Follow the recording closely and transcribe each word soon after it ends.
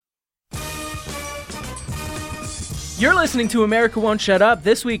You're listening to America Won't Shut Up.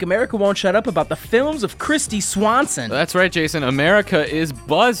 This week, America Won't Shut Up about the films of Kristy Swanson. That's right, Jason. America is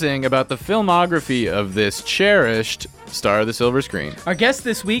buzzing about the filmography of this cherished star of the silver screen. Our guest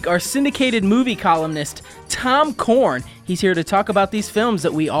this week, our syndicated movie columnist, Tom Korn. He's here to talk about these films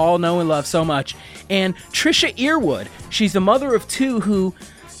that we all know and love so much. And Trisha Yearwood. She's the mother of two who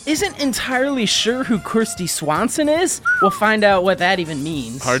isn't entirely sure who Kristy Swanson is. We'll find out what that even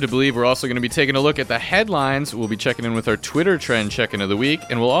means. Hard to believe. We're also going to be taking a look at the headlines. We'll be checking in with our Twitter trend check-in of the week,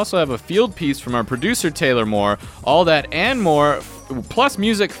 and we'll also have a field piece from our producer, Taylor Moore. All that and more, plus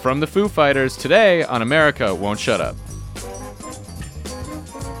music from the Foo Fighters today on America Won't Shut Up.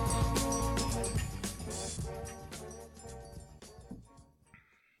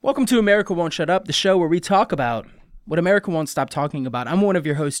 Welcome to America Won't Shut Up, the show where we talk about what America won't stop talking about. I'm one of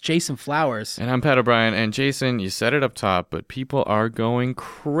your hosts, Jason Flowers. And I'm Pat O'Brien. And Jason, you said it up top, but people are going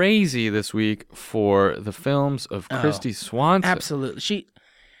crazy this week for the films of Kristy Swanson. Absolutely.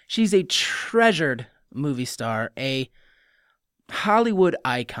 She's a treasured movie star, a Hollywood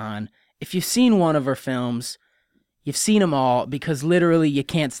icon. If you've seen one of her films, you've seen them all, because literally you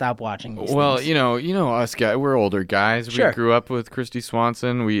can't stop watching these things. You know us guys, we're older guys. Sure. We grew up with Kristy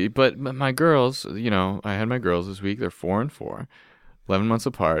Swanson. But my girls, I had my girls this week. They're 4 and 4, 11 months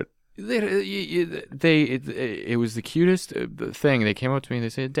apart. It was the cutest thing. They came up to me and they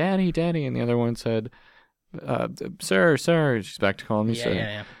said, "Daddy, Daddy," and the other one said, "Sir, sir." She's back to calling me sir.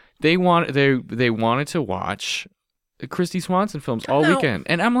 Yeah. They wanted to watch Kristy Swanson films all weekend,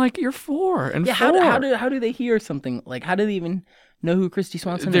 and I'm like, "You're 4 and 4." How do they hear something? Like, how do they even know who Kristy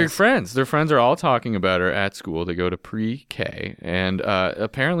Swanson They're is? friends. Their friends are all talking about her at school. They go to pre-K, and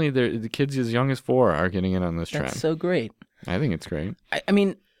apparently the kids as young as 4 are getting in on this trend. That's so great. I think it's great.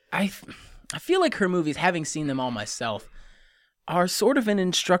 I feel like her movies, having seen them all myself, are sort of an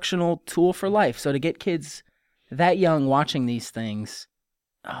instructional tool for life. So to get kids that young watching these things,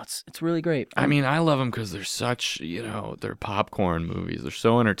 it's really great. I love them because they're such, they're popcorn movies. They're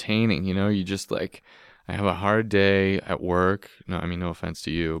so entertaining. You just I have a hard day at work. No offense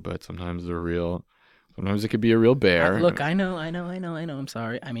to you, but sometimes they're real. Sometimes it could be a real bear. Look, I know. I'm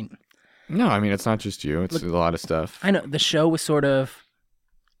sorry. No, it's not just you. It's a lot of stuff. I know the show was sort of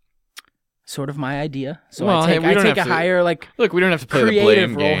my idea. So well, I take a higher look. We don't have to play creative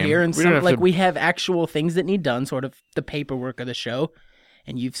the blame role game here, and we have actual things that need done, sort of the paperwork of the show,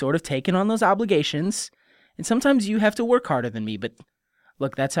 and you've sort of taken on those obligations. And sometimes you have to work harder than me, but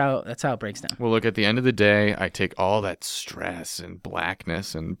look, that's how it breaks down. Well, look, at the end of the day, I take all that stress and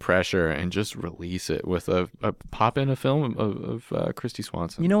blackness and pressure and just release it with a pop in a film of Kristy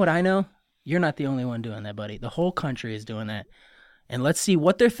Swanson. You know what I know? You're not the only one doing that, buddy. The whole country is doing that. And let's see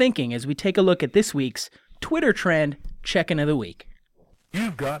what they're thinking as we take a look at this week's Twitter trend check-in of the week.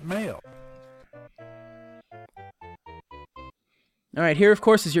 You've got mail. All right, here, of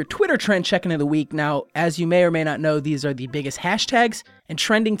course, is your Twitter trend check-in of the week. Now, as you may or may not know, these are the biggest hashtags and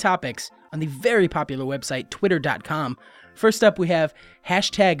trending topics on the very popular website, twitter.com. First up, we have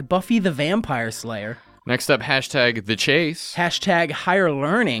hashtag Buffy the Vampire Slayer. Next up, hashtag The Chase. Hashtag Higher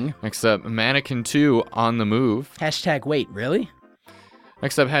Learning. Next up, Mannequin 2 on the move. Hashtag Wait, really?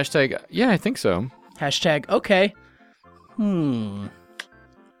 Next up, hashtag Yeah, I think so. Hashtag Okay.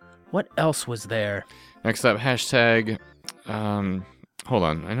 What else was there? Next up, hashtag hold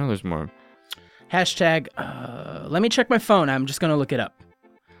on, I know there's more. Hashtag let me check my phone. I'm just going to look it up.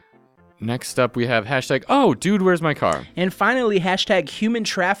 Next up, we have hashtag Oh, dude, where's my car? And finally, hashtag Human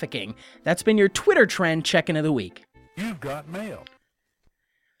Trafficking. That's been your Twitter trend check-in of the week. You've got mail.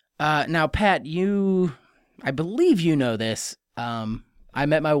 Now, Pat, I believe you know this. I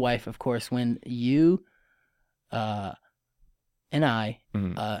met my wife, of course, when you and I,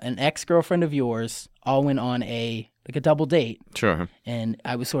 an ex-girlfriend of yours, all went on a double date. Sure. And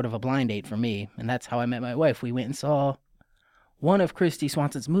I was sort of a blind date for me, and that's how I met my wife. We went and saw one of Kristy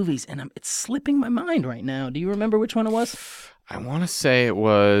Swanson's movies, and it's slipping my mind right now. Do you remember which one it was? I want to say it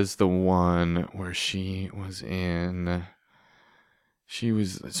was the one where she was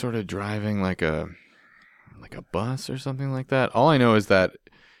sort of driving like a bus or something like that. All I know is that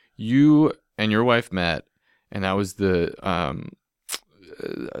you and your wife met, and that was the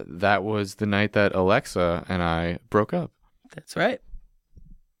night that Alexa and I broke up. That's right.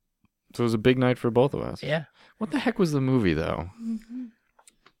 So it was a big night for both of us. Yeah. What the heck was the movie, though?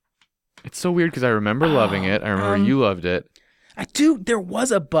 It's so weird because I remember loving it. I remember you loved it. There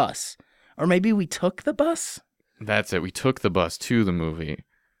was a bus. Or maybe we took the bus? That's it. We took the bus to the movie.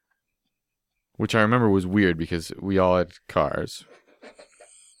 Which I remember was weird because we all had cars.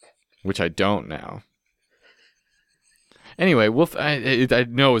 Which I don't now. Anyway, I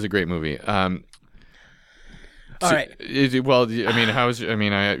know it was a great movie. All right. Your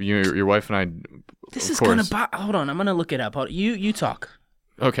wife and I. This of is course. gonna. Hold on, I'm gonna look it up. You talk.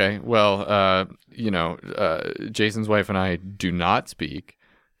 Okay. Well, Jason's wife and I do not speak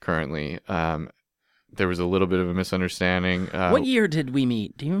currently. There was a little bit of a misunderstanding. What year did we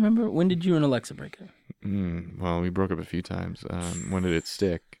meet? Do you remember? When did you and Alexa break up? Well, we broke up a few times. When did it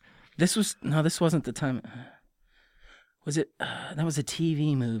stick? This wasn't the time. Was it? That was a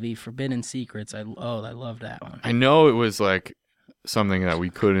TV movie, Forbidden Secrets. I loved that one. I know it was like something that we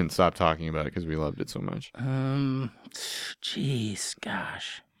couldn't stop talking about because we loved it so much. Jeez,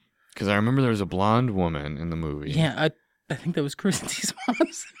 gosh. Because I remember there was a blonde woman in the movie. Yeah, I think that was Christy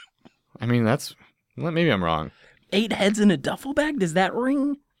Swanson. I mean, maybe I'm wrong. 8 heads in a duffel bag? Does that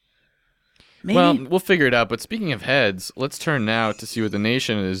ring? Maybe? Well, we'll figure it out. But speaking of heads, let's turn now to see what the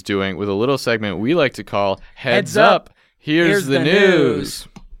nation is doing with a little segment we like to call Heads Up. Here's the news.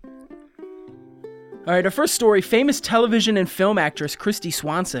 All right, our first story, famous television and film actress Christy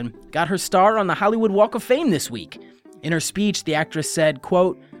Swanson got her star on the Hollywood Walk of Fame this week. In her speech, the actress said,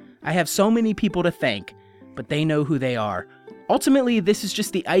 quote, "I have so many people to thank, but they know who they are. Ultimately, this is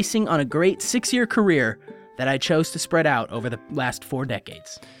just the icing on a great 6-year career that I chose to spread out over the last 4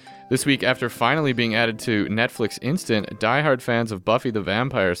 decades." This week, after finally being added to Netflix Instant, diehard fans of Buffy the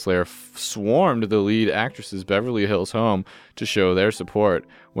Vampire Slayer swarmed the lead actress's Beverly Hills home to show their support.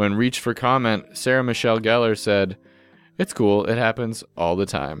 When reached for comment, Sarah Michelle Gellar said, "It's cool, it happens all the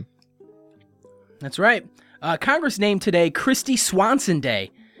time." That's right. Congress named today Christy Swanson Day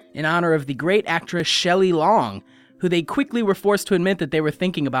in honor of the great actress Shelley Long, who they quickly were forced to admit that they were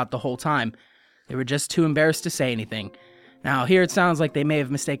thinking about the whole time. They were just too embarrassed to say anything. Now, here it sounds like they may have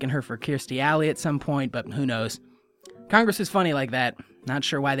mistaken her for Kirstie Alley at some point, but who knows. Congress is funny like that. Not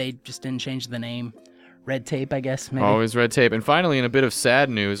sure why they just didn't change the name. Red tape, I guess, maybe. Always red tape. And finally, in a bit of sad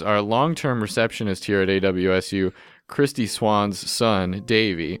news, our long-term receptionist here at AWSU, Christy Swan's son,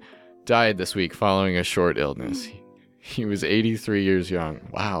 Davey, died this week following a short illness. He was 83 years young.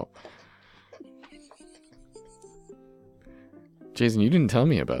 Wow. Jason, you didn't tell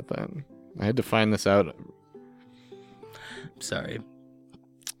me about that. I had to find this out. Sorry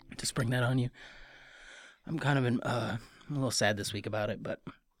to spring that on you. I'm kind of I'm a little sad this week about it, but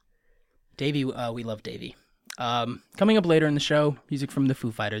Davey, we love Davey. Coming up later in the show, music from the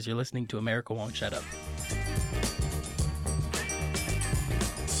Foo Fighters. You're listening to America Won't Shut Up.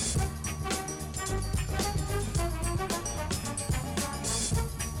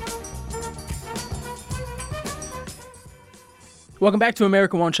 Welcome back to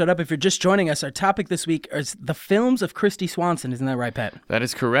America Won't Shut Up. If you're just joining us, our topic this week is the films of Christy Swanson. Isn't that right, Pat? That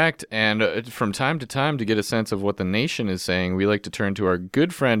is correct. And from time to time, to get a sense of what the nation is saying, we like to turn to our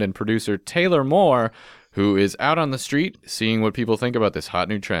good friend and producer, Taylor Moore, who is out on the street seeing what people think about this hot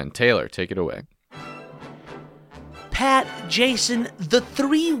new trend. Taylor, take it away. Pat, Jason, the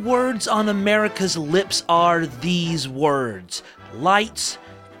 3 words on America's lips are these words: lights,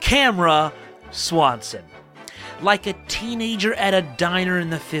 camera, Swanson. Like a teenager at a diner in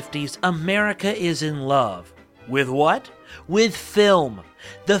the 50s, America is in love. With what? With film.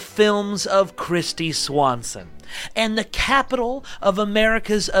 The films of Christy Swanson. And the capital of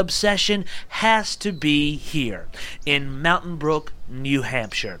America's obsession has to be here, in Mountain Brook, New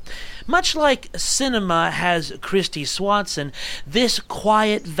Hampshire. Much like cinema has Christy Swanson, this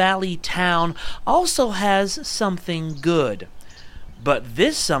quiet valley town also has something good. But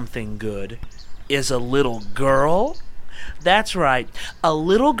this something good is a little girl? That's right, a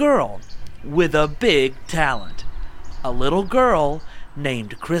little girl with a big talent. A little girl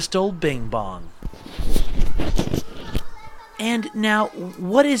named Crystal Bing Bong. And now,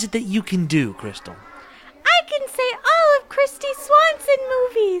 what is it that you can do, Crystal? I can say all of Christy Swanson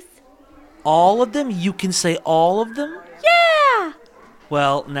movies. All of them? You can say all of them? Yeah!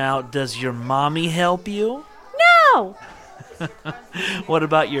 Well, now, does your mommy help you? No! What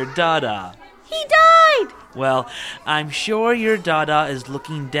about your dada? He died! Well, I'm sure your dada is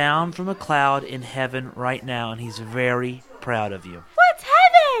looking down from a cloud in heaven right now, and he's very proud of you. What's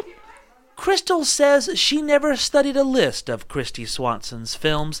heaven? Crystal says she never studied a list of Christy Swanson's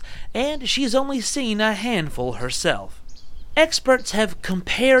films, and she's only seen a handful herself. Experts have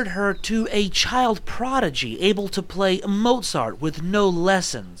compared her to a child prodigy able to play Mozart with no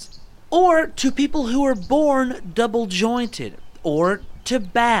lessons, or to people who were born double-jointed, or to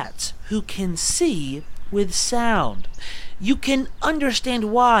bats who can see with sound. You can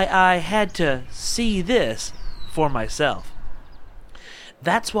understand why I had to see this for myself.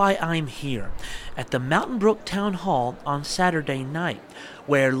 That's why I'm here at the Mountain Brook Town Hall on Saturday night,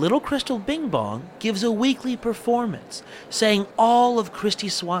 where little Crystal Bing Bong gives a weekly performance, saying all of Christy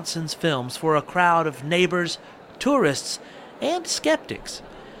Swanson's films for a crowd of neighbors, tourists, and skeptics.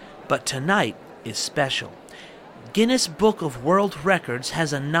 But tonight is special. Guinness Book of World Records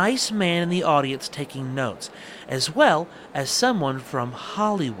has a nice man in the audience taking notes, as well as someone from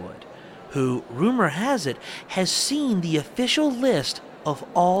Hollywood, who, rumor has it, has seen the official list of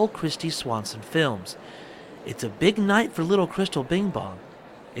all Kristy Swanson films. It's a big night for little Crystal Bing Bong.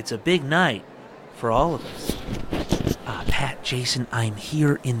 It's a big night for all of us. Pat, Jason, I'm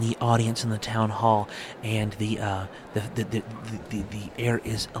here in the audience in the town hall, and the air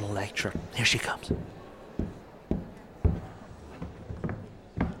is electric. Here she comes.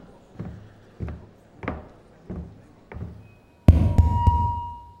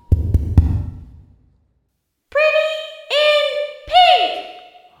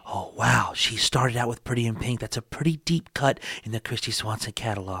 Wow, she started out with Pretty in Pink. That's a pretty deep cut in the Kristy Swanson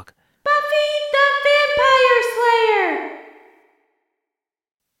catalog. Buffy the Vampire Slayer.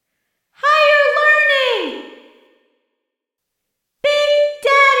 Higher Learning. Big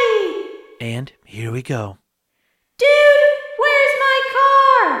Daddy. And here we go. Dude, where's my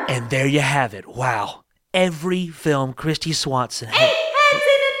car? And there you have it. Wow. Every film Kristy Swanson had... 8 heads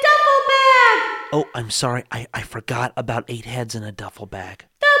in a duffel bag. Oh, I'm sorry. I forgot about 8 heads in a duffel bag.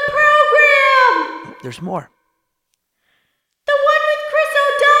 The program. There's more. The one with Chris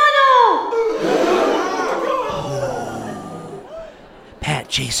O'Donnell. Pat,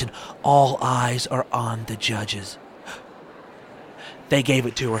 Jason, all eyes are on the judges. They gave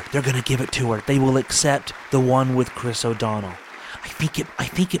it to her. They're going to give it to her. They will accept the one with Chris O'Donnell. I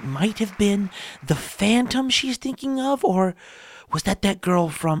think it might have been the Phantom she's thinking of, or was that girl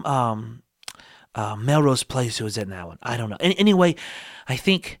from Melrose Place who was in that one? I don't know. Anyway, I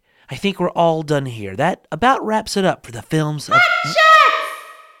think we're all done here. That about wraps it up for the films of... Hot Shots!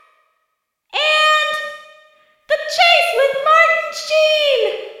 And The Chase with Martin Sheen!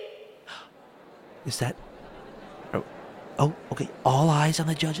 Is that... Oh, okay. All eyes on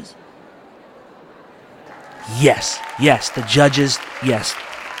the judges? Yes, the judges, yes.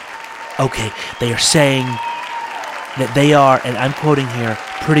 Okay, they are saying that they are, and I'm quoting here,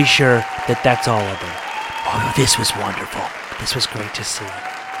 pretty sure that that's all of them. Oh, this was wonderful. This was great to see.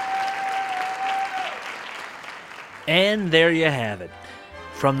 And there you have it,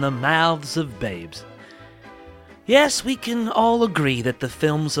 from the mouths of babes. Yes, we can all agree that the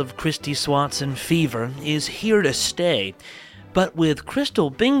films of Kristy Swanson fever is here to stay. But with Crystal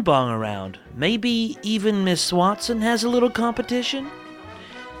Bing Bong around, maybe even Miss Swanson has a little competition?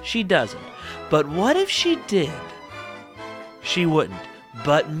 She doesn't. But what if she did? She wouldn't.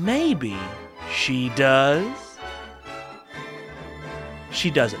 But maybe she does?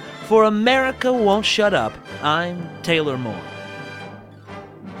 She doesn't. For America Won't Shut Up, I'm Taylor Moore.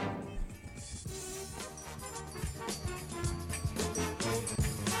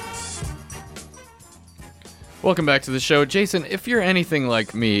 Welcome back to the show. Jason, if you're anything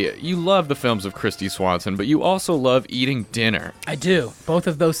like me, you love the films of Kristy Swanson, but you also love eating dinner. I do. Both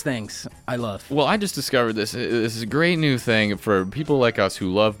of those things I love. Well, I just discovered this. This is a great new thing for people like us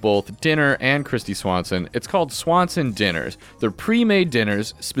who love both dinner and Kristy Swanson. It's called Swanson Dinners. They're pre-made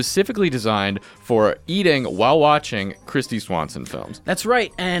dinners specifically designed for eating while watching Kristy Swanson films. That's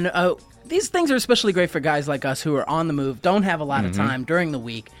right. And these things are especially great for guys like us who are on the move, don't have a lot of time during the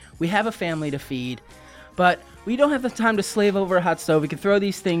week. We have a family to feed, but we don't have the time to slave over a hot stove. We can throw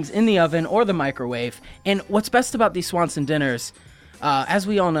these things in the oven or the microwave. And what's best about these Swanson dinners, as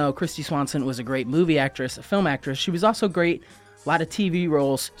we all know, Kristy Swanson was a great movie actress, a film actress. She was also great, a lot of TV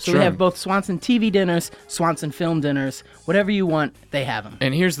roles. So Sure. we have both Swanson TV dinners, Swanson film dinners. Whatever you want, they have them.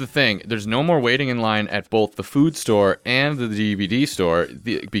 And here's the thing. There's no more waiting in line at both the food store and the DVD store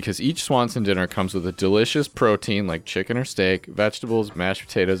because each Swanson dinner comes with a delicious protein like chicken or steak, vegetables, mashed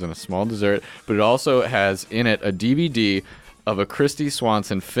potatoes, and a small dessert. But it also has in it a DVD of a Kristy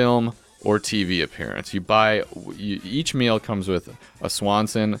Swanson film or TV appearance. Each meal comes with a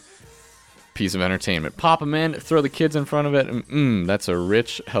Swanson piece of entertainment. Pop them in, throw the kids in front of it, and that's a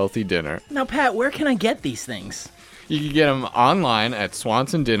rich, healthy dinner. Now, Pat, where can I get these things? You can get them online at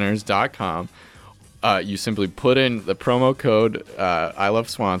swansondinners.com. You simply put in the promo code I Love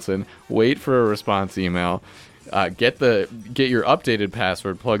Swanson, wait for a response email, get your updated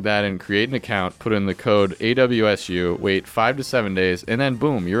password, plug that in, create an account, put in the code AWSU, wait 5 to 7 days, and then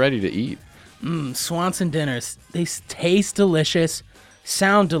boom, you're ready to eat. Swanson dinners. They taste delicious,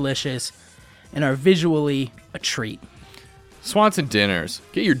 sound delicious, and are visually a treat. Swanson Dinners.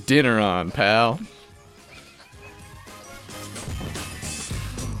 Get your dinner on, pal.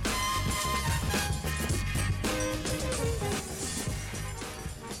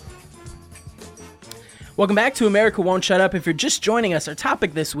 Welcome back to America Won't Shut Up. If you're just joining us, our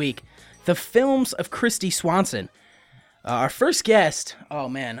topic this week, the films of Christy Swanson. Our first guest, oh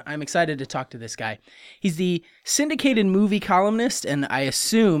man, I'm excited to talk to this guy. He's the syndicated movie columnist, and I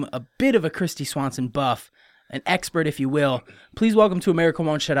assume a bit of a Christy Swanson buff, an expert, if you will. Please welcome to America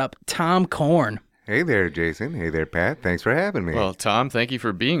Won't Shut Up, Tom Korn. Hey there, Jason. Hey there, Pat. Thanks for having me. Well, Tom, thank you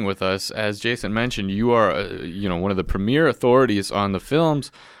for being with us. As Jason mentioned, you are, one of the premier authorities on the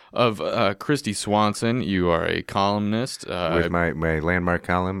films of Christy Swanson. You are a columnist. With my landmark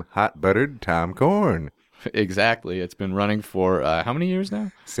column, Hot Buttered Tom Korn. Exactly. It's been running for how many years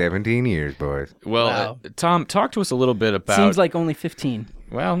now? 17 years, boys. Well, Wow. Tom, talk to us a little bit about... Seems like only 15.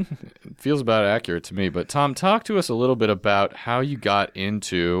 Well, it feels about accurate to me. But Tom, talk to us a little bit about how you got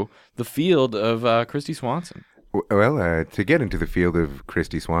into the field of Christy Swanson. Well, to get into the field of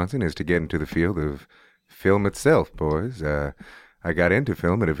Christy Swanson is to get into the field of film itself, boys. I got into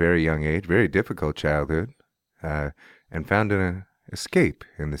film at a very young age, very difficult childhood, and found an escape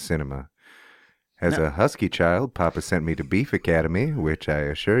in the cinema. As a husky child, Papa sent me to Beef Academy, which I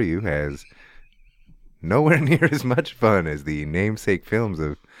assure you has nowhere near as much fun as the namesake films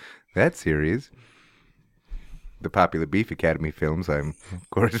of that series. The popular Beef Academy films I'm, of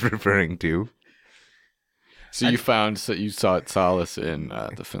course, referring to. So you sought solace in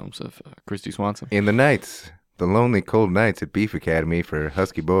the films of Christy Swanson? In the nights, the lonely, cold nights at Beef Academy for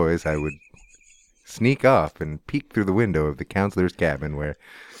husky boys, I would sneak off and peek through the window of the counselor's cabin where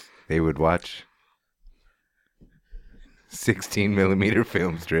they would watch 16mm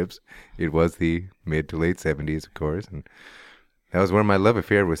film strips. It was the mid to late 70s, of course, and that was where my love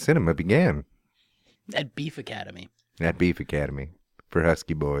affair with cinema began. At Beef Academy. At Beef Academy for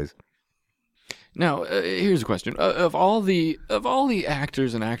husky boys. Now, here's a question: of all the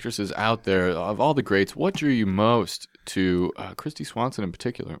actors and actresses out there, of all the greats, what drew you most to Christy Swanson in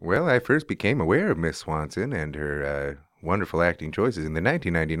particular? Well, I first became aware of Miss Swanson and her wonderful acting choices in the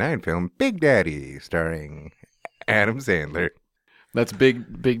 1999 film Big Daddy, starring Adam Sandler. That's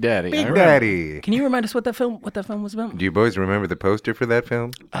Big Daddy. Big Daddy. Can you remind us what that film was about? Do you boys remember the poster for that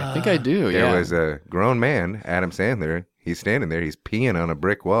film? I think I do. There Yeah. was a grown man, Adam Sandler. He's standing there. He's peeing on a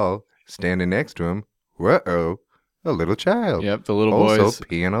brick wall. Standing next to him, whoa, a little child. Yep, the little also boy's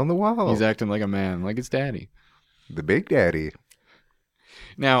peeing on the wall. He's acting like a man, like his daddy. The Big Daddy.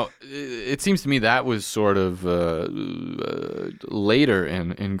 Now, it seems to me that was sort of later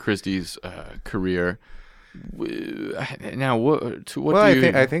in Christy's career. Now, what do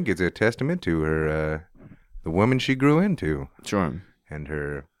you... I think it's a testament to her, the woman she grew into. Sure. And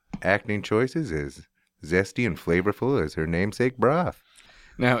her acting choices as zesty and flavorful as her namesake broth.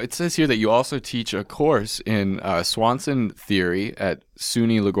 Now, it says here that you also teach a course in Swanson theory at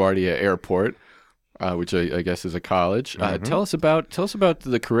SUNY LaGuardia Airport, which I guess is a college. Tell us about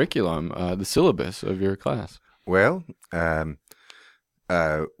the curriculum, the syllabus of your class. Well,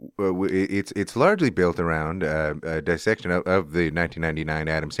 it's largely built around a dissection of the 1999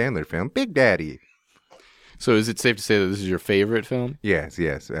 Adam Sandler film Big Daddy. So, is it safe to say that this is your favorite film? Yes,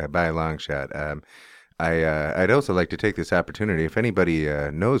 by a long shot. I'd also like to take this opportunity. If anybody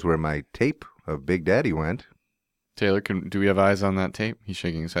knows where my tape of Big Daddy went, Taylor, do we have eyes on that tape? He's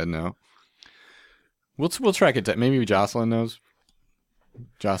shaking his head no. We'll track it. Maybe Jocelyn knows.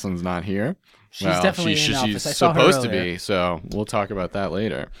 Jocelyn's not here. She's definitely in the office. She's I saw her supposed to earlier. be. So we'll talk about that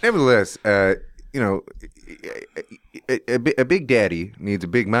later. Nevertheless, a big daddy needs a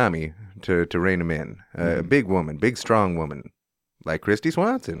big mommy to rein him in. A big woman, big strong woman, like Christy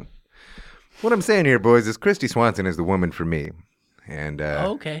Swanson. What I'm saying here, boys, is Christy Swanson is the woman for me, and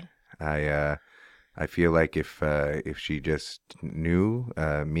Okay. I feel like if she just knew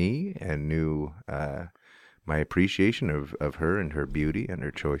me and knew my appreciation of her and her beauty and her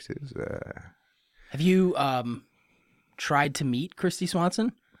choices. Have you tried to meet Christy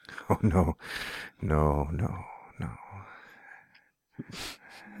Swanson? Oh no.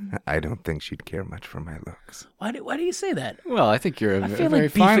 I don't think she'd care much for my looks. Why do you say that? Well, I think you're a I feel very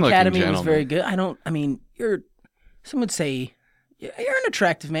like Beef fine-looking Academy gentleman. was very good. Some would say you're an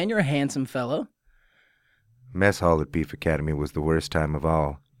attractive man. You're a handsome fellow. Mess hall at Beef Academy was the worst time of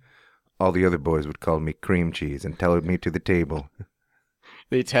all. All the other boys would call me cream cheese and tether me to the table.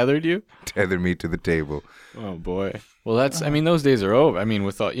 They tethered you? Tether me to the table. Oh boy. Well, that's. I mean, those days are over. I mean,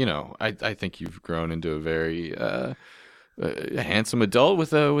 with all, I think you've grown into a very a handsome adult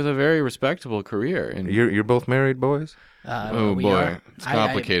with a very respectable career. And You're both married, boys? oh We boy, are. it's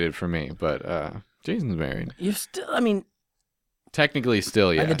complicated for me. But Jason's married. You're still. Technically, still,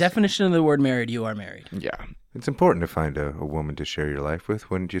 By yes. the definition of the word married, you are married. Yeah, It's important to find a woman to share your life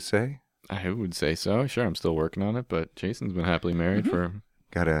with, wouldn't you say? I would say so. Sure, I'm still working on it, but Jason's been happily married for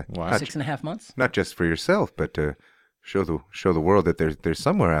Gotta Wow. not, 6.5 months. not just for yourself, but to show the world that there's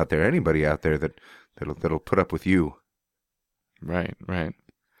somewhere out there, anybody out there that'll put up with you. Right.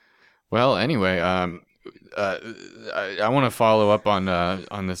 Well, anyway, I want to follow up on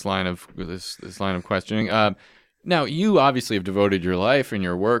this line of questioning. Now, you obviously have devoted your life and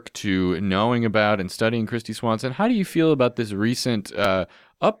your work to knowing about and studying Kristy Swanson. How do you feel about this recent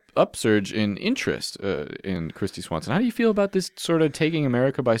upsurge in interest in Kristy Swanson? How do you feel about this sort of taking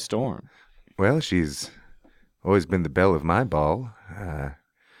America by storm? Well, she's always been the belle of my ball.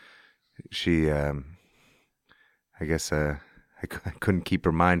 She, I guess, I couldn't keep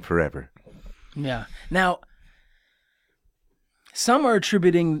her mind forever. Yeah. Now, some are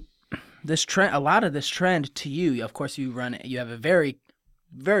attributing this trend, a lot of this trend, to you. Of course, you have a very,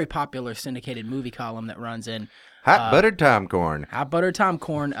 very popular syndicated movie column that runs in Hot buttered Tom Corn. Hot Butter Tom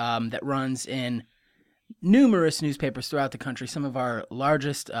Corn, that runs in numerous newspapers throughout the country, some of our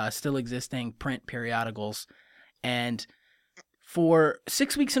largest still existing print periodicals. And for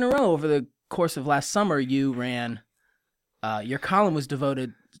 6 weeks in a row over the course of last summer, you ran, your column was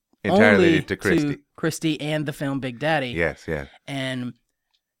devoted Entirely only to Kristy. Kristy and the film Big Daddy. Yes. And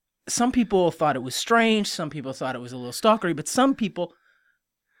some people thought it was strange, some people thought it was a little stalkery, but some people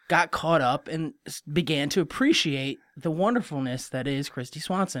got caught up and began to appreciate the wonderfulness that is Kristy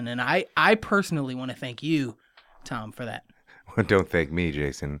Swanson. And I personally want to thank you, Tom, for that. Well, don't thank me,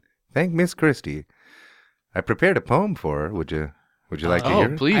 Jason. Thank Miss Kristy. I prepared a poem for her. Would you like to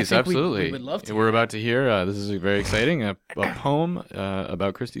hear it? Please, I think we absolutely. would love to. We're about to hear. This is very exciting. A poem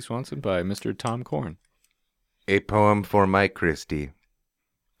about Kristy Swanson by Mr. Tom Corn. A poem for my Kristy.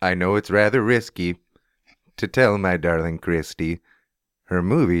 I know it's rather risky to tell my darling Kristy. Her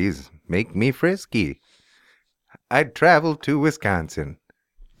movies make me frisky. I'd travel to Wisconsin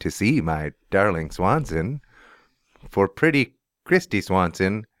to see my darling Swanson. For pretty Kristy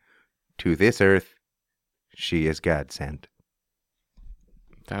Swanson, to this earth, she is God sent.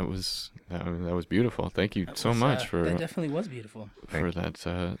 That was beautiful. Thank you so much for That definitely was beautiful.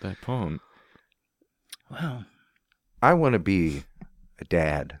 that poem. Wow. I want to be a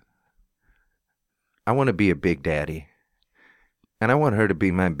dad. I want to be a big daddy. And I want her to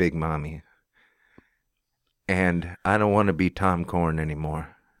be my big mommy. And I don't want to be Tom Corn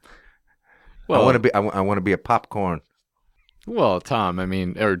anymore. Well, I want to be a popcorn. Well, Tom, I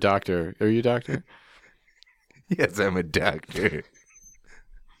mean, or doctor. Are you a doctor? Yes, I'm a doctor.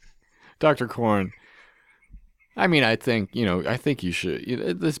 Dr. Corn. I mean, I think you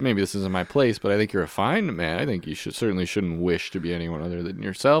should. This isn't my place, but I think you're a fine man. I think you shouldn't wish to be anyone other than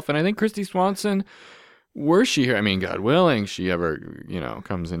yourself. And I think Kristy Swanson, were she here, I mean, God willing, she ever,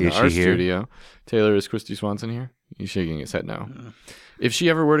 comes into our studio. Taylor, is Kristy Swanson here? He's shaking his head no. If she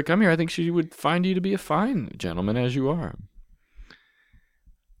ever were to come here, I think she would find you to be a fine gentleman as you are.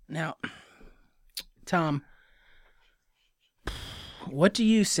 Now, Tom, what do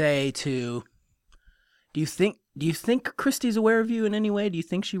you say to? Do you think Kristy's aware of you in any way? Do you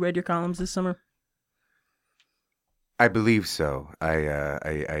think she read your columns this summer? I believe so.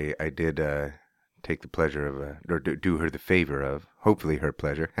 I did take the pleasure of, or do her the favor of, hopefully her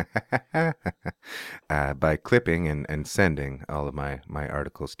pleasure, by clipping and sending all of my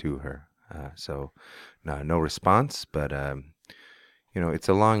articles to her. So no response, but it's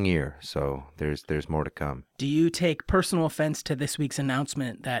a long year, so there's more to come. Do you take personal offense to this week's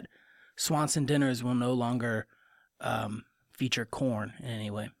announcement that Swanson dinners will no longer feature corn in any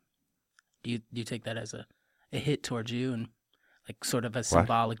way? Do you take that as a hit towards you and like sort of a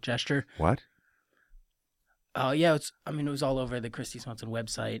symbolic gesture? What? Oh yeah, it was all over the Kristy Swanson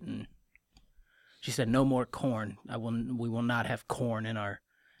website, and she said no more corn. We will not have corn in our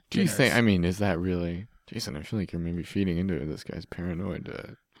dinners. Do you think? I mean, is that really, Jason? I feel like you're maybe feeding into this guy's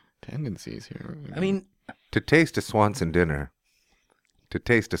paranoid tendencies here. I mean, to taste a Swanson dinner, to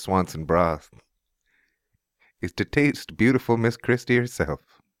taste a Swanson broth, is to taste beautiful Miss Kristy herself.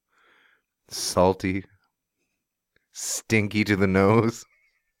 Salty, stinky to the nose.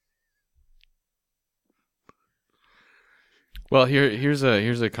 Well, here's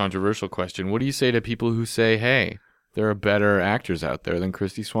a controversial question. What do you say to people who say, "Hey, there are better actors out there than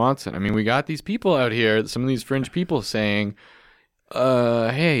Kristy Swanson"? I mean, we got these people out here, some of these fringe people saying,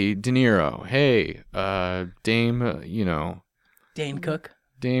 "Hey, De Niro. Hey, Dame, Dane Cook.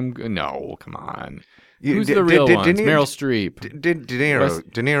 Dame. No, come on. Who's the real ones? Meryl Streep. De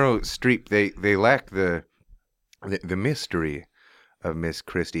Niro, Streep. They lack the mystery of Miss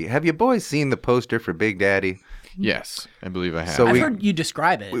Kristy. Have you boys seen the poster for Big Daddy? Yes, I believe I have. So I've heard you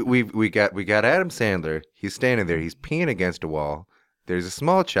describe it. We got Adam Sandler. He's standing there. He's peeing against a wall. There's a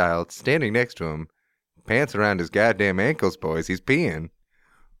small child standing next to him, pants around his goddamn ankles, boys. He's peeing.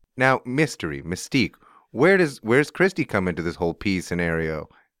 Now, mystery, mystique. Where's Christy come into this whole pee scenario?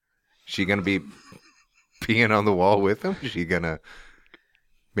 She gonna be peeing on the wall with him? Is she gonna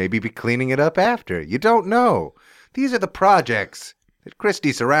maybe be cleaning it up after? You don't know. These are the projects that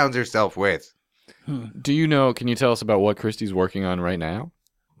Christy surrounds herself with. Do you know, can you tell us about what Christy's working on right now?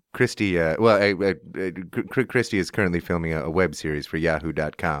 Christy, Christy is currently filming a web series for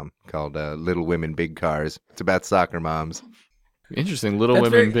Yahoo.com called Little Women, Big Cars. It's about soccer moms. Interesting. Little That's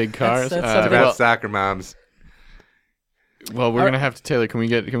Women, very- Big Cars. that's It's about soccer moms. Well, we're going to have to, Taylor, can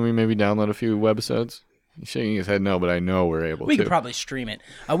we maybe download a few webisodes? He's shaking his head no, but I know we're able We to. could probably stream it.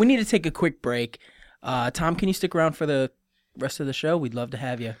 We need to take a quick break. Tom, can you stick around for the rest of the show? We'd love to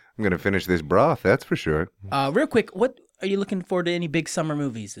have you. I'm going to finish this broth, that's for sure. Real quick, what are you looking forward to? Any big summer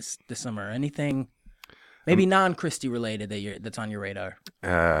movies this summer? Anything maybe non-Christie related that's on your radar?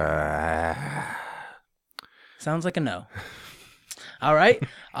 Sounds like a no. All right.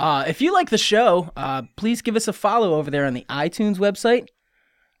 If you like the show, please give us a follow over there on the iTunes website.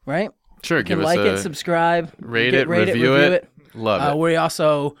 Right? Sure, You can give us like it, subscribe, rate it, review it. Love it. We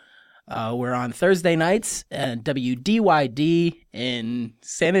also we're on Thursday nights at WDYD in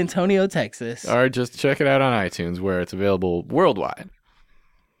San Antonio, Texas. Or just check it out on iTunes where it's available worldwide.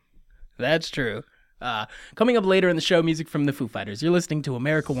 That's true. Coming up later in the show, music from the Foo Fighters. You're listening to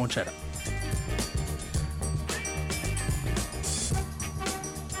America Won't Shut Up.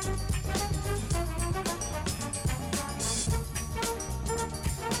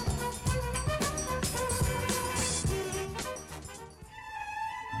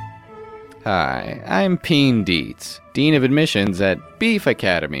 Hi, I'm Peen Dietz, Dean of Admissions at Beef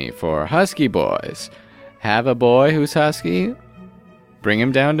Academy for Husky Boys. Have a boy who's husky? Bring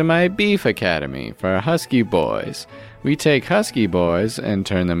him down to my Beef Academy for Husky Boys. We take husky boys and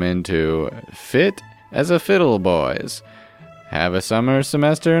turn them into fit as a fiddle boys. Have a summer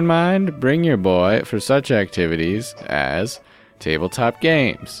semester in mind? Bring your boy for such activities as tabletop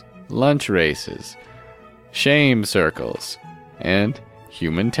games, lunch races, shame circles, and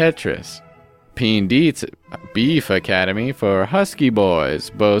human Tetris. Peen Dietz Beef Academy for Husky Boys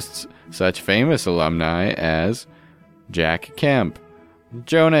boasts such famous alumni as Jack Kemp,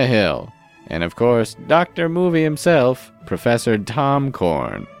 Jonah Hill, and of course, Dr. Movie himself, Professor Tom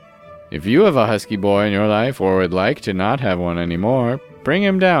Korn. If you have a husky boy in your life or would like to not have one anymore, bring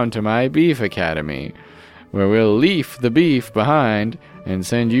him down to my Beef Academy, where we'll leaf the beef behind and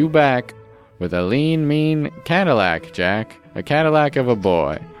send you back with a lean, mean Cadillac, Jack, a Cadillac of a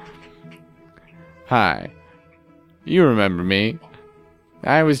boy. Hi. You remember me.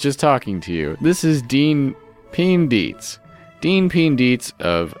 I was just talking to you. This is Dean Peen Dietz. Dean Peen Dietz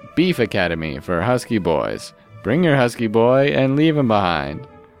of Beef Academy for Husky Boys. Bring your husky boy and leave him behind.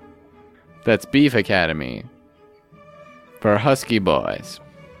 That's Beef Academy for Husky Boys.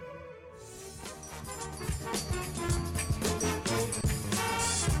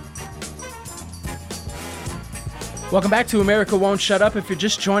 Welcome back to America Won't Shut Up. If you're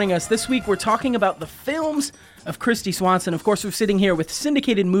just joining us, this week we're talking about the films of Christy Swanson. Of course, we're sitting here with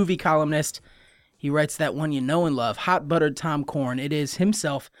syndicated movie columnist. He writes that one you know and love, Hot Buttered Tom Korn. It is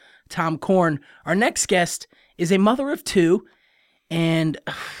himself, Tom Korn. Our next guest is a mother of two, and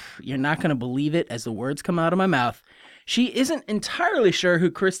you're not going to believe it as the words come out of my mouth. She isn't entirely sure who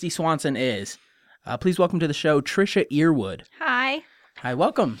Christy Swanson is. Please welcome to the show, Trisha Earwood. Hi. Hi,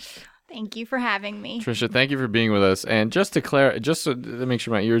 welcome. Thank you for having me. Trisha, thank you for being with us. And just so to make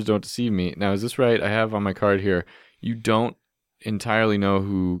sure my ears don't deceive me. Now, is this right? I have on my card here, you don't entirely know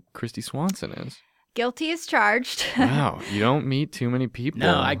who Christy Swanson is. Guilty as charged. Wow, you don't meet too many people.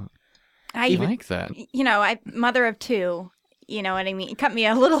 No, I like that. I mother of two. You know what I mean? Cut me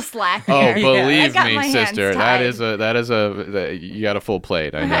a little slack Oh, here. I believe got my me, hands sister. tied. You got a full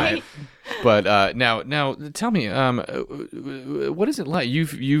plate. I know. Right. But now, tell me, what is it like?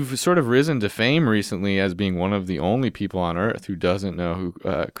 You've sort of risen to fame recently as being one of the only people on Earth who doesn't know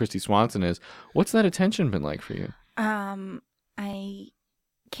who Christy Swanson is. What's that attention been like for you? I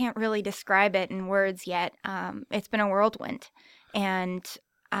can't really describe it in words yet. It's been a whirlwind, and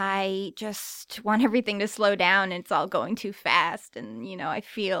I just want everything to slow down. It's all going too fast, and I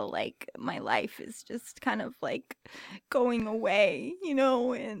feel like my life is just kind of like going away,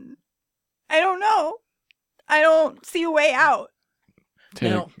 and I don't know. I don't see a way out.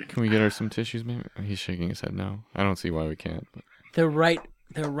 Taylor, can we get her some tissues, maybe? He's shaking his head no. I don't see why we can't. But They're right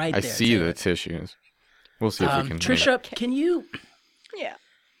there. I see Taylor. the tissues. We'll see if we can. Trisha, can you... Yeah.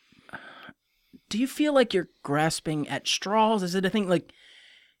 Do you feel like you're grasping at straws? Is it a thing like...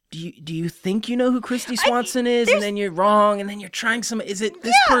 Do you think you know who Christy Swanson is, and then you're wrong, and then you're trying some... Is it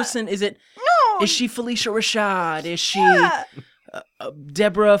this person? Is it... No. Is she Felicia Rashad? Is she... Yeah.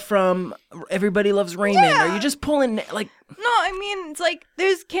 Deborah from Everybody Loves Raymond? Yeah. Are you just pulling like? No, I mean, it's like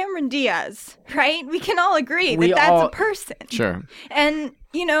there's Cameron Diaz, right? We can all agree We that that's all- a person. Sure. And,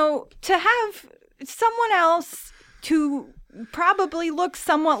 to have someone else to probably look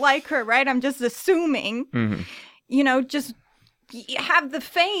somewhat like her, right? I'm just assuming, just have the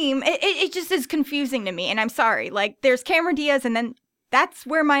fame. It just is confusing to me. And I'm sorry. Like, there's Cameron Diaz, and then that's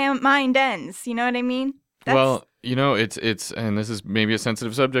where my mind ends. You know what I mean? Well, it's and this is maybe a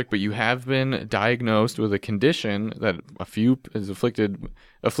sensitive subject, but you have been diagnosed with a condition that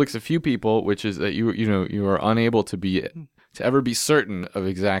afflicts a few people, which is that you are unable to ever be certain of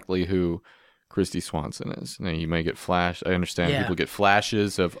exactly who Kristy Swanson is. Now, you may get flash. I understand people get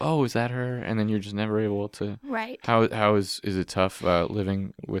flashes of, oh, is that her? And then you're just never able to. Right. How is it tough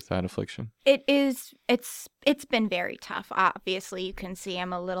living with that affliction? It is. It's been very tough. Obviously, you can see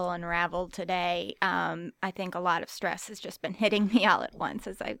I'm a little unraveled today. I think a lot of stress has just been hitting me all at once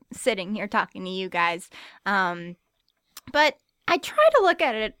as I'm sitting here talking to you guys. But I try to look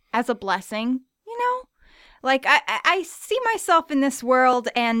at it as a blessing, Like, I see myself in this world,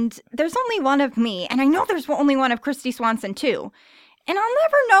 and there's only one of me, and I know there's only one of Kristy Swanson, too. And I'll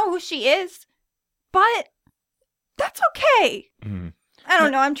never know who she is, but that's okay. I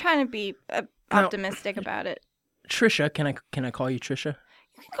don't know. I'm trying to be optimistic about it. Trisha, can I call you Trisha?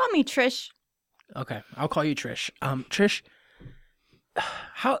 You can call me Trish. Okay, I'll call you Trish. Trish,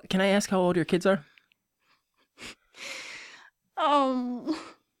 can I ask how old your kids are?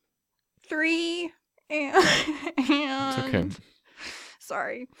 3 and It's okay.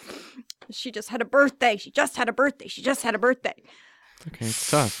 sorry. She just had a birthday. She just had a birthday. It's okay.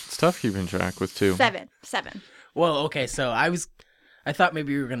 It's tough. It's tough keeping track with two. 7. Well, okay, so I thought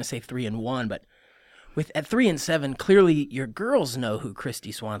maybe you were gonna say 3 and 1, but at 3 and 7, clearly your girls know who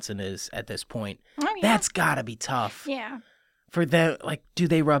Kristy Swanson is at this point. Oh, yeah. That's gotta be tough. Yeah. For them, like, do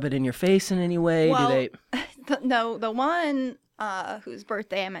they rub it in your face in any way? Well, Do they? the one whose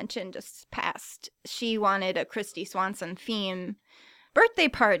birthday I mentioned just passed, she wanted a Kristy Swanson theme birthday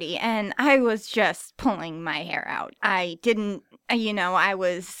party, and I was just pulling my hair out. I didn't, I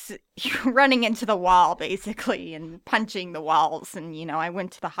was running into the wall, basically, and punching the walls, and, I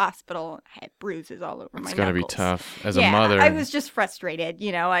went to the hospital. I had bruises all over my knuckles. It's gotta be tough as a mother. I was just frustrated,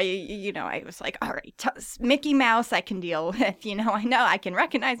 I was like, all right, Mickey Mouse I can deal with, I know I can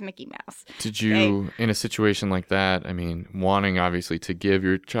recognize Mickey Mouse. Did you, in a situation like that, wanting obviously to give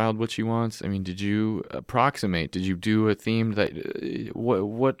your child what she wants, did you approximate? Did you do a theme that,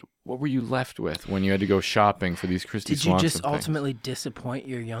 what were you left with when you had to go shopping for these Kristy Swanson Did you just things? ultimately disappoint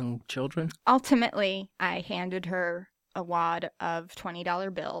your young children? Ultimately, I handed her a wad of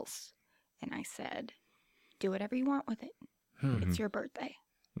 $20 bills, and I said, do whatever you want with it. It's your birthday.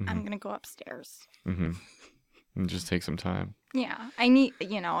 I'm going to go upstairs. And just take some time. Yeah,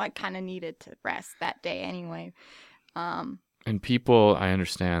 I kind of needed to rest that day anyway. And people, I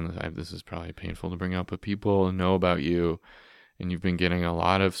understand, this is probably painful to bring up, but people know about you, and you've been getting a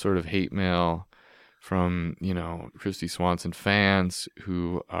lot of sort of hate mail from, Kristy Swanson fans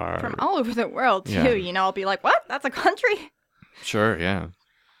who are... From all over the world, too. Yeah. I'll be like, what? That's a country? Sure, yeah.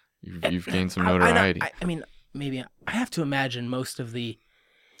 You've gained some notoriety. Maybe I have to imagine most of the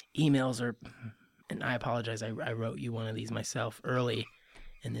emails are, and I apologize, I wrote you one of these myself early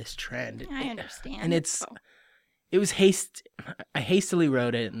in this trend. I understand. And it was I hastily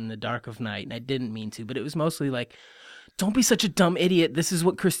wrote it in the dark of night, and I didn't mean to, but it was mostly like, don't be such a dumb idiot. This is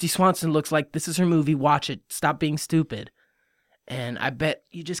what Kristy Swanson looks like. This is her movie. Watch it. Stop being stupid. And I bet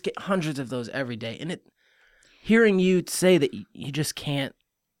you just get hundreds of those every day. And hearing you say that you just can't,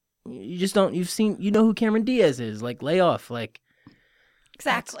 you just don't, you know who Cameron Diaz is. Like, lay off. Like,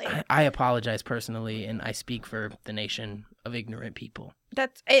 Exactly. I apologize personally, and I speak for the nation of ignorant people.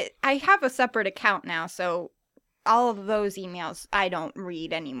 That's it. I have a separate account now, so all of those emails I don't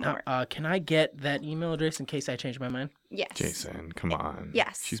read anymore. Can I get that email address in case I change my mind? Yes. Jason, come on.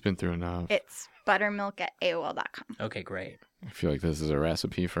 Yes. She's been through enough. It's buttermilk@aol.com. Okay, great. I feel like this is a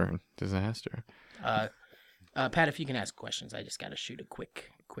recipe for disaster. Pat, if you can ask questions, I just got to shoot a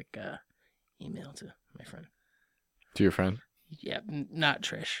quick email to my friend. To your friend? Yeah, not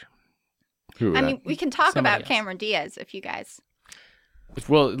Trish. Who? I mean, we can talk Somebody about else. Cameron Diaz if you guys.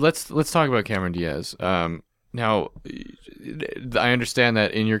 Well, let's talk about Cameron Diaz. Now, I understand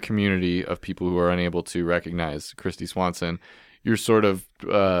that in your community of people who are unable to recognize Kristy Swanson, you're sort of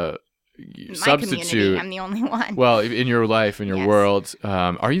My substitute. community, I'm the only one. Well, in your life, in your Yes. world,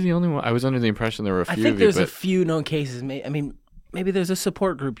 are you the only one? I was under the impression there were a few I think of you, there's a but few known cases. Maybe there's a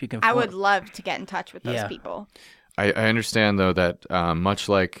support group you can I form. would love to get in touch with those Yeah. people. I understand though that much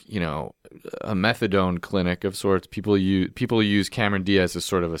like a methadone clinic of sorts, people use Cameron Diaz as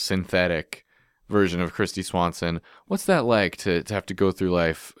sort of a synthetic version of Kristy Swanson. What's that like to have to go through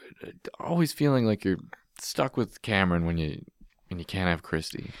life always feeling like you're stuck with Cameron when you can't have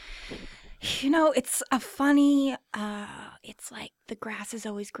Kristy? It's a funny, it's like the grass is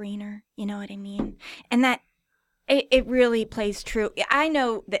always greener, you know what I mean? And that, it really plays true. I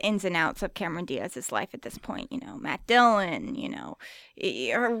know the ins and outs of Cameron Diaz's life at this point, Matt Dillon,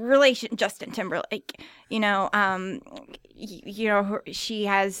 her relation, Justin Timberlake, her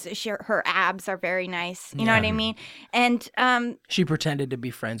abs are very nice, you know what I mean? And, She pretended to be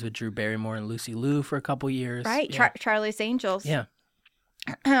friends with Drew Barrymore and Lucy Liu for a couple years. Right, Yeah. Charlie's Angels. Yeah.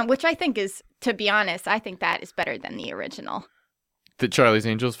 Which I think is, to be honest, I think that is better than the original. The Charlie's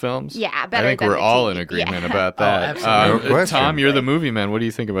Angels films? Yeah, better I think than we're the all TV. in agreement Yeah. about that. absolutely. No question. Tom, you're the movie man. What do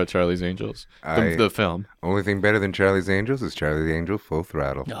you think about Charlie's Angels? The film. Only thing better than Charlie's Angels is Charlie's Angel Full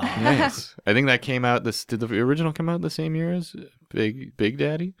Throttle. Oh, Nice. I think that came out. Did the original come out the same year as Big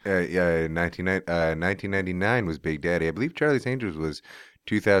Daddy? 1999 was Big Daddy. I believe Charlie's Angels was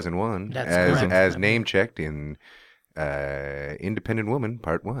 2001, That's as correct. name checked in Independent Woman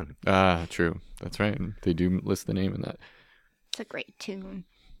Part 1. Ah, true. That's right. They do list the name in that. It's a great tune.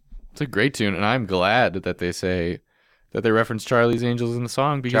 It's a great tune, and I'm glad that they say that they reference Charlie's Angels in the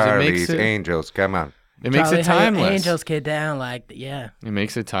song because Charlie's Angels, come on. it makes Charlie, it how your timeless. Angels get down yeah. It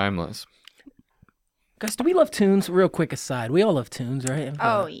makes it timeless. Guys, do we love tunes? Real quick aside, we all love tunes, right?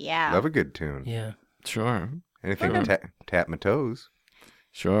 Oh, yeah. Love a good tune. Yeah. Sure. Anything to tap my toes.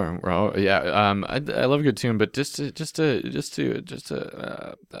 Sure. Well, yeah. I love a good tune, but just to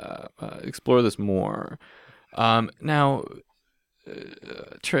explore this more. Now,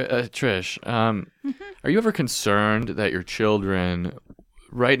 Trish, are you ever concerned that your children,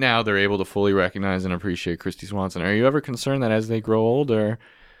 right now, they're able to fully recognize and appreciate Kristy Swanson? Are you ever concerned that as they grow older,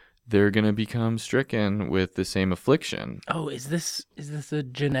 they're going to become stricken with the same affliction? Oh, is this a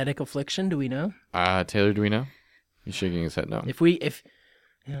genetic affliction? Do we know? Taylor, do we know? He's shaking his head no.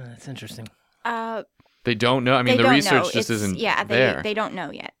 Yeah, that's interesting. They don't know. I mean, They the don't research know. just isn't Yeah, there. they don't know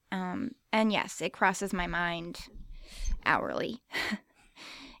yet. And yes, it crosses my mind hourly.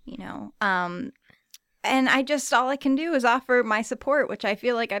 And all I can do is offer my support, which I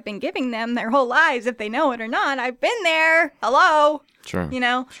feel like I've been giving them their whole lives, if they know it or not. I've been there. Hello. Sure.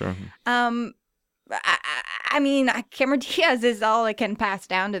 Sure. I mean, Cameron Diaz is all I can pass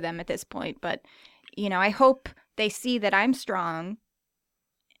down to them at this point. But, I hope they see that I'm strong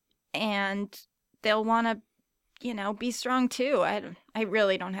and they'll want to, be strong too. I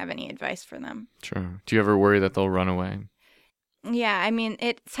really don't have any advice for them. Sure. Do you ever worry that they'll run away? Yeah, I mean,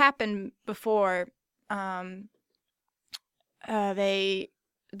 it's happened before. The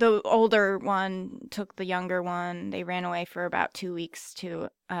older one took the younger one. They ran away for about 2 weeks to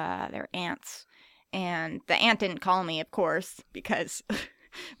their aunt's. And the aunt didn't call me, of course, because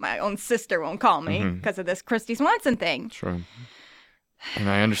my own sister won't call me because of this Kristy Swanson thing. Sure. And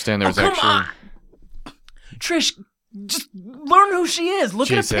I understand there's come actually... on! Trish, just learn who she is. Look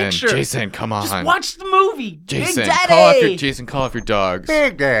at a picture. Jason, come on. Just watch the movie. Jason, Big Daddy. call off your dogs.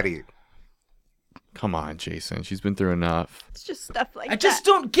 Big Daddy. Come on, Jason. She's been through enough. It's just stuff like that. I just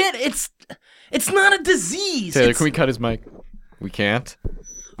don't get it. It's not a disease. Taylor, It's- can we cut his mic? We can't?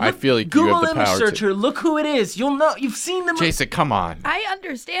 I feel like you Google have the image power search to... her. Look who it is. You'll know. You've seen the movie. Jason, come on. I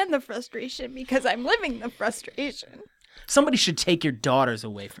understand the frustration because I'm living the frustration. Somebody should take your daughters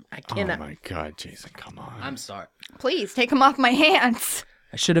away from. I Oh cannot. my God, Jason, come on. I'm sorry. Please take them off my hands.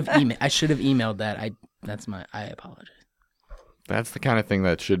 I should have emailed that. I apologize. That's the kind of thing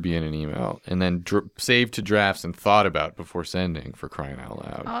that should be in an email, and then saved to drafts and thought about before sending, for crying out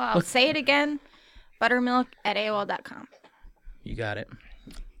loud. I'll say it again. Buttermilk@AOL.com. You got it.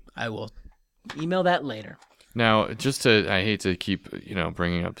 I will email that later. Now, I hate to keep,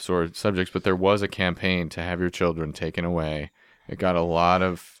 bringing up sore subjects, but there was a campaign to have your children taken away. It got a lot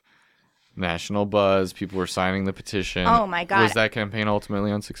of national buzz. People were signing the petition. Oh, my God. Was that campaign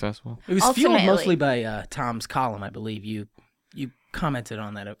ultimately unsuccessful? It was fueled Ultimately. mostly by Tom's column, I believe. You commented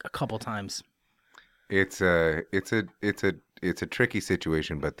on that a couple times. It's a tricky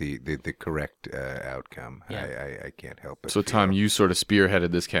situation, but the correct outcome. Yeah. I can't help it. So, Tom, you sort of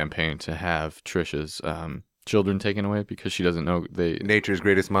spearheaded this campaign to have Trisha's children taken away because she doesn't know they... Nature's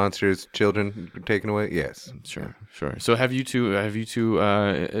Greatest Monsters, children taken away. Yes. Sure. So have you two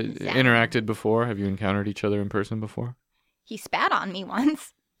interacted before? Have you encountered each other in person before? He spat on me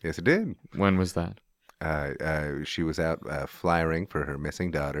once. Yes, it did. When was that? She was out flyering for her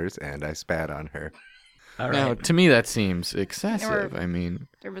missing daughters, and I spat on her. All Now, right. to me, that seems excessive. There I mean,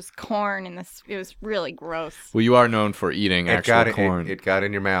 There was corn in this. It was really gross. well, you are known for eating actual corn. It got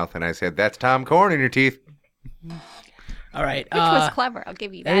in your mouth, and I said, "That's Tom Corn in your teeth." All right. Which was clever. I'll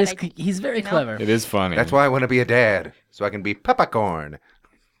give you that. He's very you know? clever. It is funny. That's why I want to be a dad, so I can be Papa Corn.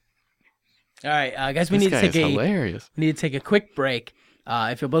 All right, guys, we This need guy to is take hilarious. we need to take a quick break.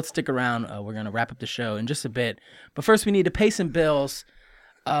 If you'll both stick around, we're gonna wrap up the show in just a bit. But first, we need to pay some bills.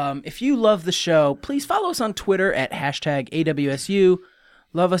 If you love the show, please follow us on Twitter at #AWSU.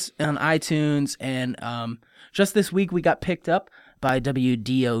 Love us on iTunes, and just this week we got picked up by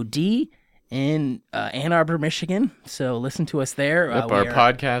WDOD in Ann Arbor, Michigan. So listen to us there. Yep, We our are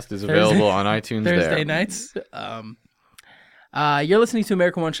podcast is available on iTunes Thursday there. nights. You're listening to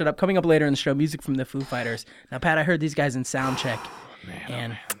America Won't Shut Up. Coming up later in the show, music from the Foo Fighters. Now, Pat, I heard these guys in sound check,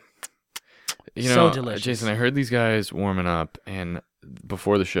 and You so know, delicious. Jason, I heard these guys warming up and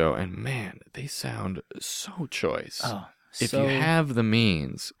before the show, and man, they sound so choice. If you have the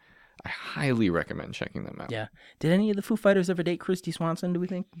means, I highly recommend checking them out. yeah. Did any of the Foo Fighters ever date Christy Swanson? Do we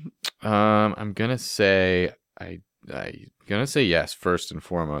think? I'm gonna say I'm gonna say yes first and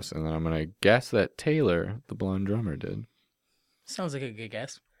foremost, and then I'm gonna guess that Taylor, the blonde drummer, did. Sounds like a good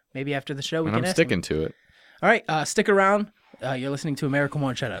guess. Maybe after the show we And can I'm ask sticking them. to it. All right, stick around. You're listening to America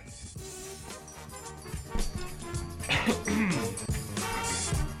Won't Shut Up.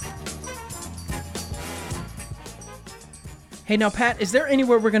 Hey, now, Pat, is there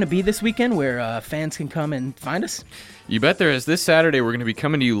anywhere we're going to be this weekend where fans can come and find us? You bet there is. This Saturday, we're going to be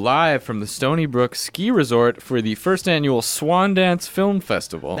coming to you live from the Stony Brook Ski Resort for the first annual Swan Dance Film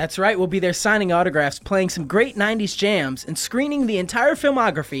Festival. That's right. We'll be there signing autographs, playing some great 90s jams, and screening the entire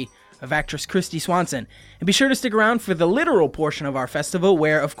filmography of actress Christy Swanson. And be sure to stick around for the literal portion of our festival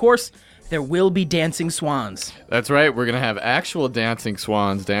where, of course, there will be dancing swans. That's right. We're going to have actual dancing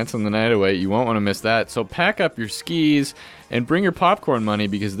swans dancing the night away. You won't want to miss that. So pack up your skis and bring your popcorn money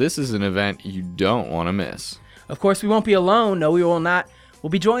because this is an event you don't want to miss. Of course, we won't be alone. No, we will not. We'll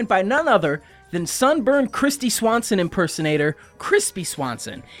be joined by none other than sunburned Christy Swanson impersonator, Crispy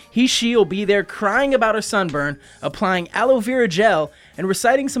Swanson. She will be there crying about her sunburn, applying aloe vera gel, and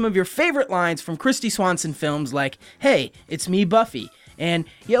reciting some of your favorite lines from Christy Swanson films like, "Hey, it's me, Buffy," and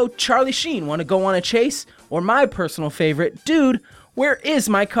 "Yo, Charlie Sheen, want to go on a chase?" Or my personal favorite, "Dude, where is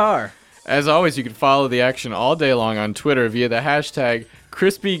my car?" As always, you can follow the action all day long on Twitter via the hashtag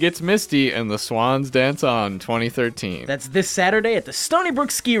 #CrispyGetsMisty and the Swans Dance On 2013. That's this Saturday at the Stony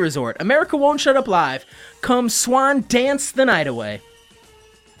Brook Ski Resort. America Won't Shut Up Live. Come swan dance the night away.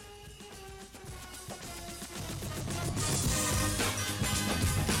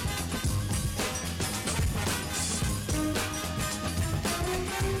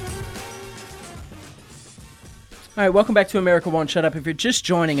 All right, welcome back to America Won't Shut Up. If you're just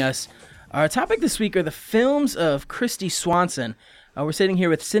joining us, our topic this week are the films of Christy Swanson. We're sitting here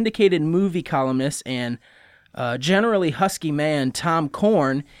with syndicated movie columnist and generally husky man Tom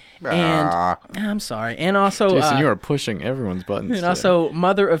Korn, and I'm sorry, and also Jason, you are pushing everyone's buttons. and today. also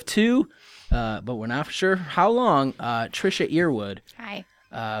mother of two, but we're not sure how long. Trisha Earwood. Hi.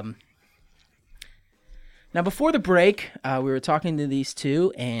 Now, before the break, we were talking to these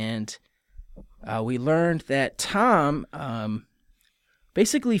two, and we learned that Tom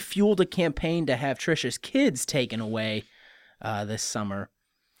basically fueled a campaign to have Trisha's kids taken away this summer.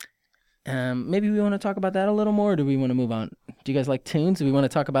 Maybe we want to talk about that a little more, or do we want to move on? Do you guys like tunes? Do we want to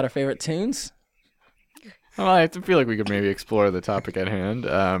talk about our favorite tunes? Well, I feel like we could maybe explore the topic at hand.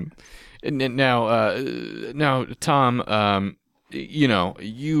 Now, Tom, you know,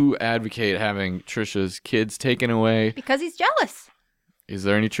 you advocate having Trisha's kids taken away. Because he's jealous. Is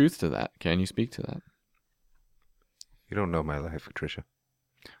there any truth to that? Can you speak to that? You don't know my life, Tricia.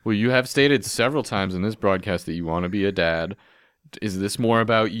 Well, you have stated several times in this broadcast that you want to be a dad. Is this more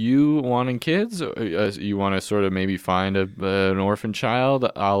about you wanting kids? Or you want to sort of maybe find an orphan child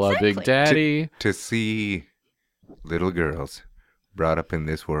a la Big Exactly. Daddy? To see little girls brought up in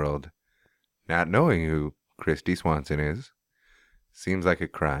this world, not knowing who Christy Swanson is, seems like a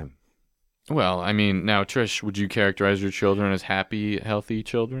crime. Well, I mean, now, Trish, would you characterize your children as happy, healthy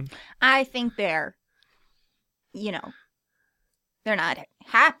children? I think they're, they're not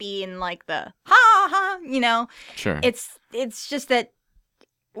happy in like the ha, Sure. It's just that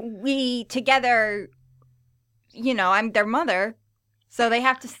we together, I'm their mother, so they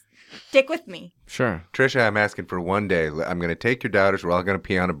have to stick with me. Sure. Trisha, I'm asking for one day. I'm going to take your daughters. We're all going to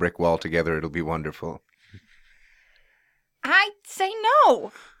pee on a brick wall together. It'll be wonderful. I say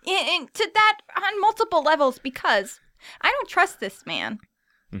no to that on multiple levels because I don't trust this man.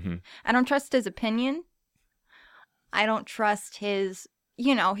 Mm-hmm. I don't trust his opinion. I don't trust his,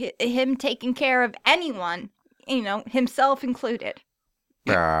 him taking care of anyone, himself included.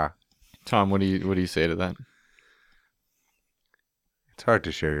 Ah, Tom, what do you say to that? it's hard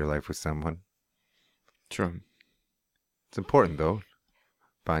to share your life with someone. True. It's important, though.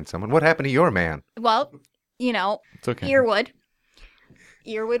 Find someone. What happened to your man? Well, It's okay. Earwood.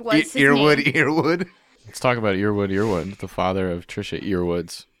 Earwood was his Earwood, name. Earwood. Let's talk about Earwood, the father of Trisha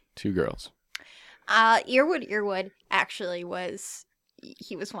Earwood's 2 girls. Earwood actually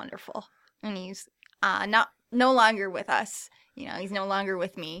he was wonderful, and he's no longer with us. He's no longer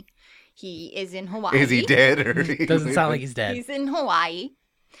with me. He is in Hawaii. Is he dead? Or Doesn't sound like he's dead. He's in Hawaii,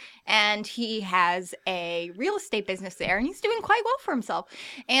 and he has a real estate business there, and he's doing quite well for himself.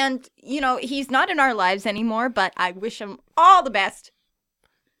 And, he's not in our lives anymore, but I wish him all the best.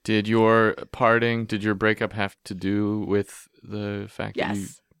 Did your breakup have to do with the fact that you...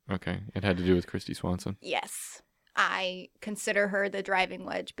 Yes. Okay, it had to do with Christy Swanson. Yes. I consider her the driving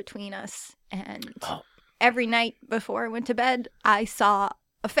wedge between us, and every night before I went to bed, I saw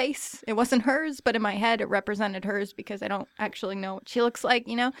a face. It wasn't hers, but in my head it represented hers because I don't actually know what she looks like,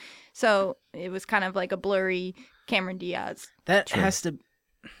 So it was kind of like a blurry Cameron Diaz. That has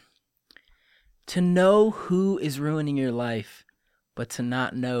to know who is ruining your life, but to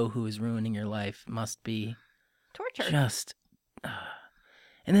not know who is ruining your life must be Torture. just.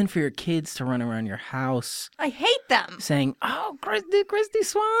 And then for your kids to run around your house I hate them. saying, "Oh, Christy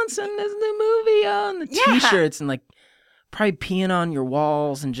Swanson, there's a new movie on the Yeah. T-shirts," and like probably peeing on your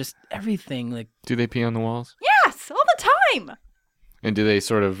walls and just everything. Like, Do they pee on the walls? Yes, all the time. And do they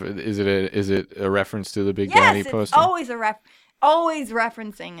sort of... Is it a reference to the Big Yes, Daddy it's poster? always always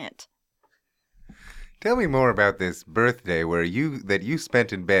referencing it. Tell me more about this birthday where you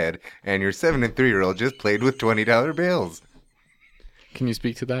spent in bed and your 7 and 3-year-old just played with $20 bills. Can you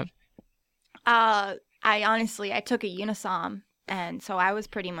speak to that? I took a Unisom, and so I was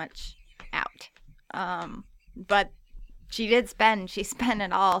pretty much out. But she spent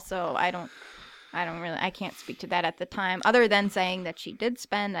it all, so I can't speak to that at the time, other than saying that she did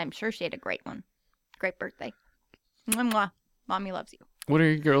spend. I'm sure she had a great one. Great birthday. Mwah, mwah. Mommy loves you. What are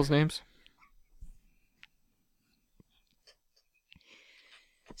your girls' names?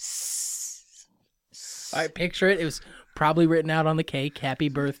 I picture it. It was probably written out on the cake. Happy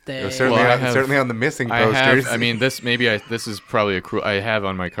birthday. It was certainly, Well, I on, have- certainly on the missing I posters. have. I mean, this is probably a cruel. I have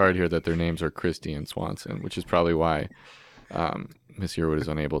on my card here that their names are Christy and Swanson, which is probably why Miss Earwood is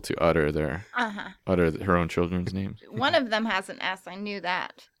unable to utter her own children's names. One of them has an S. I knew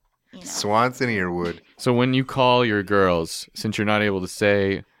that. Swanson Earwood. So when you call your girls, since you're not able to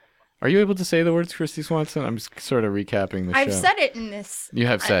say, are you able to say the words Christy Swanson? I'm just sort of recapping the show. I've said it in this. You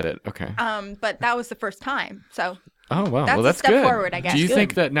have said it. Okay. But that was the first time. So Oh wow. that's Well, a that's step good. forward, I guess. Do you Good.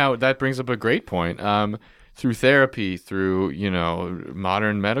 think that now that brings up a great point? Through therapy, through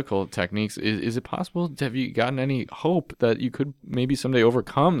modern medical techniques, is it possible? Have you gotten any hope that you could maybe someday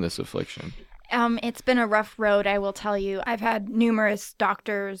overcome this affliction? It's been a rough road, I will tell you. I've had numerous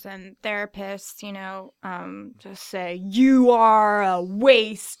doctors and therapists, just say, you are a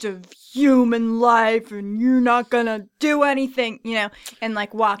waste of human life and you're not gonna do anything, and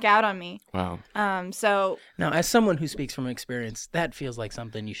like walk out on me. Wow. So Now, as someone who speaks from experience, that feels like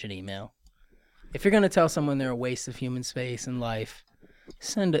something you should email. If you're going to tell someone they're a waste of human space and life,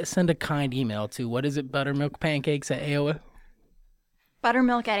 send a kind email to, what is it, buttermilkpancakes at AOL?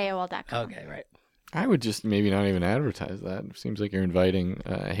 buttermilk@AOL.com. Okay, right. I would just maybe not even advertise that. It seems like you're inviting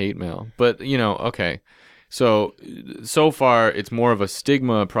hate mail. But, okay. So far, it's more of a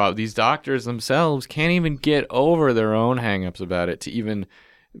stigma problem. These doctors themselves can't even get over their own hangups about it to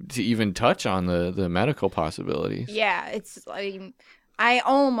even touch on the medical possibilities. Yeah, it's like I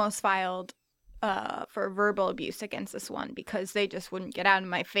almost filed for verbal abuse against this one because they just wouldn't get out of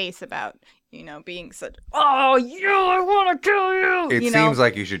my face about, being such, oh, I want to kill you. It seems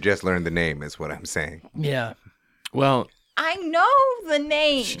like you should just learn the name, is what I'm saying. Yeah. Well, I know the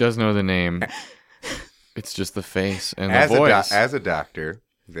name. she does know the name. It's just the face and the As voice. as a doctor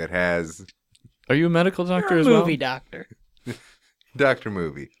that has Are you a medical doctor You're a as well? movie doctor. Doctor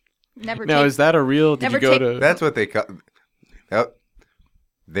Movie. Never Now, take- is that a real? Did Never you go take- to? That's what they call. Oh,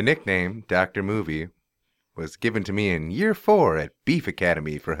 the nickname Dr. Movie was given to me in year 4 at Beef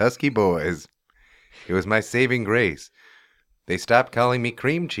Academy for Husky Boys. It was my saving grace. They stopped calling me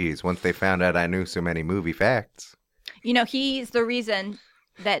cream cheese once they found out I knew so many movie facts. He's the reason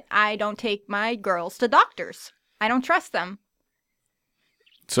that I don't take my girls to doctors. I don't trust them.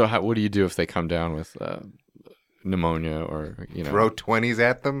 So, what do you do if they come down with pneumonia or Throw 20s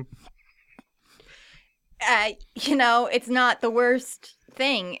at them? It's not the worst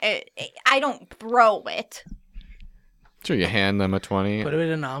thing. I don't throw it. Sure, you hand them a 20. Put it in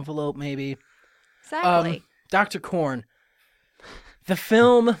an envelope, maybe. Exactly. Dr. Korn, the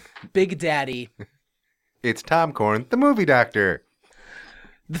film Big Daddy. It's Tom Korn, the movie doctor.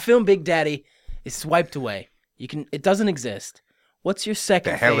 The film Big Daddy is swiped away. It doesn't exist. What's your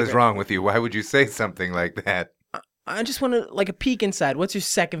second The hell favorite? is wrong with you? Why would you say something like that? I just want to, like, a peek inside. What's your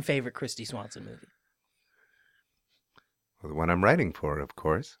second favorite Christy Swanson movie? Well, the one I'm writing for, of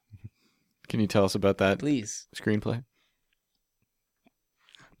course. Can you tell us about that Please. screenplay?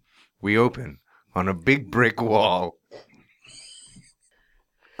 We open on a big brick wall.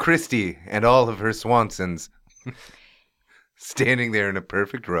 Christy and all of her Swansons standing there in a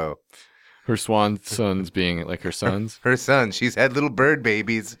perfect row. Her swan sons being like her sons. Her son, she's had little bird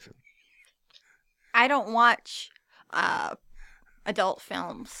babies. I don't watch adult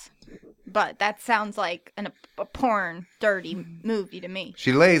films, but that sounds like a porn, dirty movie to me.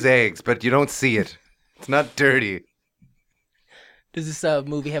 She lays eggs, but you don't see it. It's not dirty. Does this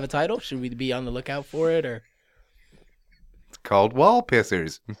movie have a title? Should we be on the lookout for it, or? It's called Wall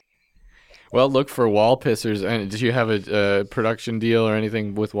Pissers. Well, look for Wall Pissers. And did you have a production deal or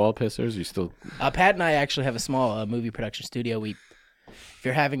anything with Wall Pissers? You still? Pat and I actually have a small movie production studio. If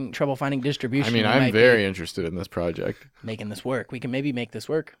you're having trouble finding distribution, I mean, we I'm might very interested in this project. be making this work. We can maybe make this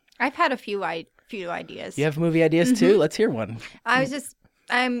work. I've had a few ideas. You have movie ideas too? Let's hear one.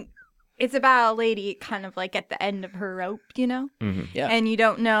 It's about a lady kind of like at the end of her rope, you know? Mm-hmm. Yeah. And you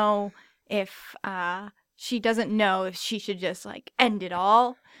don't know if she doesn't know if she should just like end it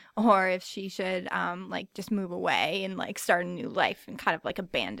all or if she should like just move away and like start a new life and kind of like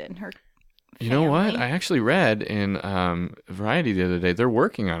abandon her You know what? family. I actually read in Variety the other day, they're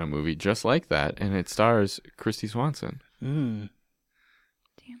working on a movie just like that, and it stars Christy Swanson. Mm.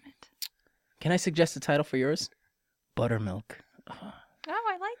 Damn it. Can I suggest a title for yours? Buttermilk. Oh,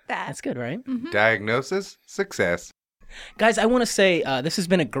 I like that. That's good, right? Diagnosis, success. Guys, I want to say this has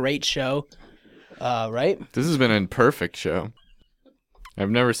been a great show, right? This has been a perfect show. I've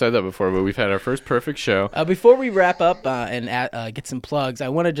never said that before, but we've had our first perfect show. Before we wrap up and get some plugs, I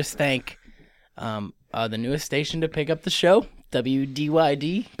want to just thank the newest station to pick up the show,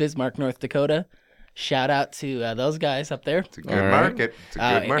 WDYD, Bismarck, North Dakota. Shout out to those guys up there. It's a good All right. market. It's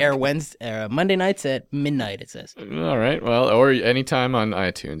a good market. Air Monday nights at midnight, it says. All right. Well, or anytime on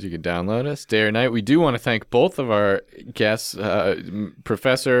iTunes, you can download us day or night. We do want to thank both of our guests,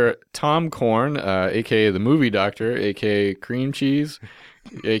 Professor Tom Korn, a.k.a. the Movie Doctor, a.k.a. Cream Cheese,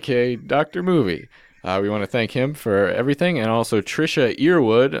 a.k.a. Dr. Movie. We want to thank him for everything, and also Trisha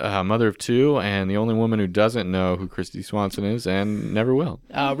Earwood, mother of two, and the only woman who doesn't know who Christy Swanson is and never will.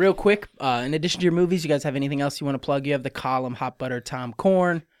 Real quick, in addition to your movies, you guys have anything else you want to plug? You have the column Hot Butter Tom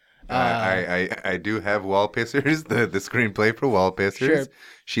Korn. I do have Wall Pissers, the screenplay for Wall Pissers. Sure.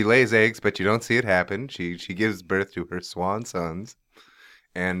 She lays eggs, but you don't see it happen. She gives birth to her swan sons.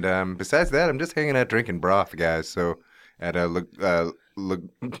 And besides that, I'm just hanging out drinking broth, guys. So at SUNY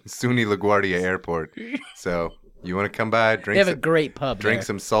LaGuardia Airport. So you want to come by, They have a great pub drink there.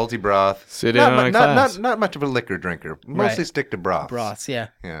 some salty broth. Sit in on a class. Not much of a liquor drinker. Mostly Right. stick to broths. Broths, yeah.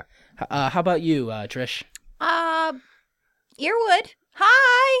 Yeah. How about you, Trish? Earwood,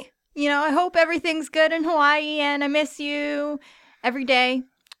 hi! You know, I hope everything's good in Hawaii and I miss you every day.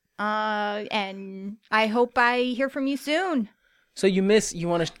 And I hope I hear from you soon. So you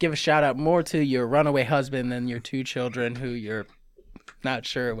want to give a shout out more to your runaway husband than your two children who you're not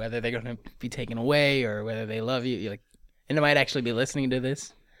sure whether they're going to be taken away or whether they love you. And they might actually be listening to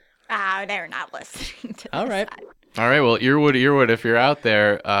this. They're not listening to All this. right. All right, well, Earwood, if you're out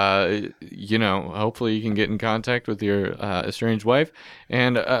there, hopefully you can get in contact with your estranged wife,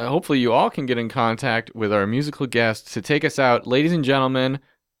 and hopefully you all can get in contact with our musical guest to take us out. Ladies and gentlemen,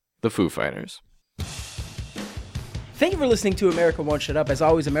 the Foo Fighters. Thank you for listening to America Won't Shut Up. As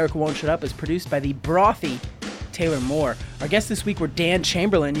always, America Won't Shut Up is produced by the brothy Taylor Moore. Our guests this week were Dan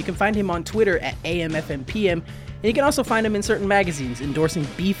Chamberlain. You can find him on Twitter at AMFMPM, and you can also find him in certain magazines endorsing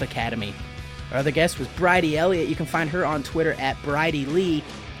Beef Academy. Our other guest was Bridie Elliott. You can find her on Twitter at Bridie Lee.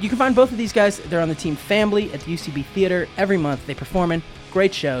 You can find both of these guys. They're on the team Family at the UCB Theater. Every month they perform in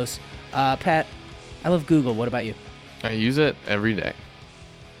great shows. Pat, I love Google. What about you? I use it every day.